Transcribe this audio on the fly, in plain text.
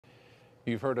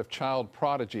You've heard of child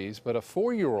prodigies, but a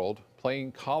 4-year-old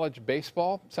playing college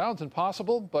baseball sounds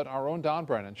impossible, but our own Don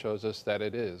Brennan shows us that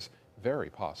it is very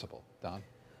possible. Don?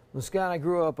 Well, Scott, I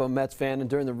grew up a Mets fan, and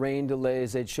during the rain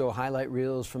delays, they'd show highlight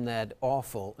reels from that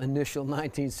awful initial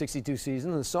 1962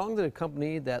 season. The song that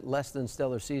accompanied that less than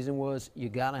stellar season was "You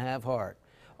Gotta Have Heart."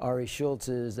 Ari Schultz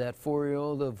is that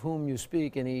 4-year-old of whom you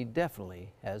speak, and he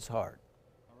definitely has heart.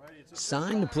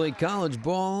 Signed to play college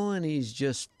ball, and he's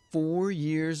just 4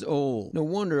 years old. No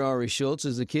wonder Ari Schultz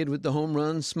is the kid with the home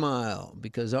run smile,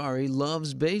 because Ari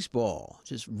loves baseball,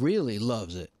 just really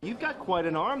loves it. You've got quite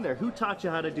an arm there. Who taught you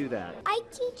how to do that? I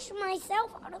teach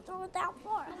myself how to throw it that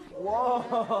far.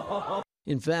 Whoa!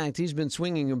 In fact, he's been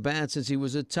swinging a bat since he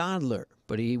was a toddler,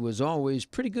 but he was always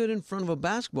pretty good in front of a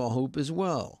basketball hoop as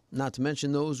well, not to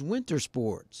mention those winter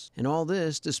sports. And all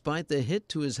this despite the hit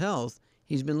to his health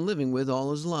he's been living with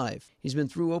all his life. He's been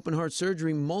through open heart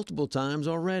surgery multiple times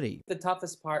already. The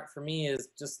toughest part for me is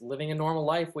just living a normal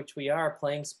life, which we are,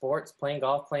 playing sports, playing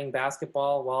golf, playing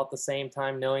basketball, while at the same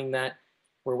time knowing that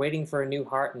we're waiting for a new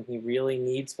heart and he really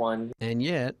needs one. And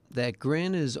yet, that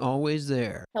grin is always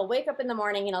there. He'll wake up in the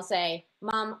morning and he'll say,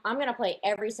 "Mom, I'm going to play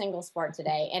every single sport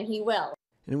today," and he will.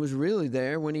 And it was really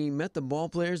there when he met the ball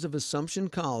players of Assumption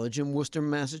College in Worcester,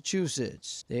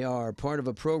 Massachusetts. They are part of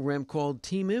a program called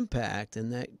Team Impact,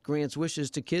 and that grants wishes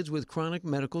to kids with chronic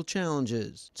medical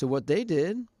challenges. So what they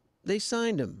did, they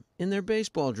signed him in their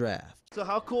baseball draft. So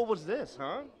how cool was this,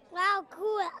 huh? Wow,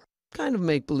 cool. Kind of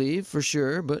make-believe for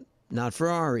sure, but not for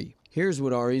Ari. Here's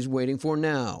what Ari's waiting for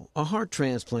now, a heart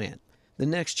transplant. The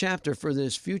next chapter for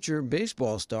this future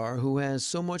baseball star who has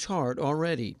so much heart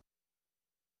already.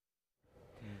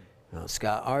 Now,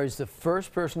 Scott, Ari's the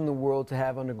first person in the world to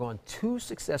have undergone 2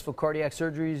 successful cardiac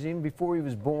surgeries even before he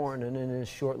was born, and in his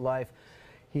short life,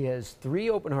 he has 3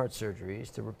 open heart surgeries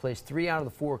to replace 3 out of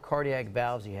the 4 cardiac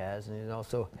valves he has, and he's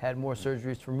also had more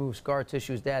surgeries to remove scar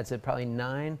tissue. His dad said probably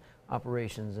 9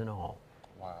 operations in all.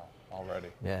 Wow, already.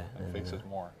 Yeah. And faces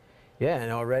more. Yeah,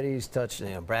 and already he's touched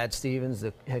Brad Stevens,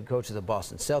 the head coach of the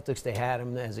Boston Celtics. They had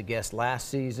him as a guest last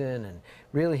season, and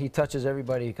really he touches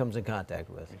everybody he comes in contact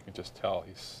with. You can just tell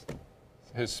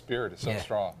his spirit is so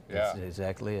strong. Yeah, that's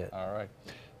exactly it. All right.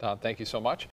 Don, thank you so much.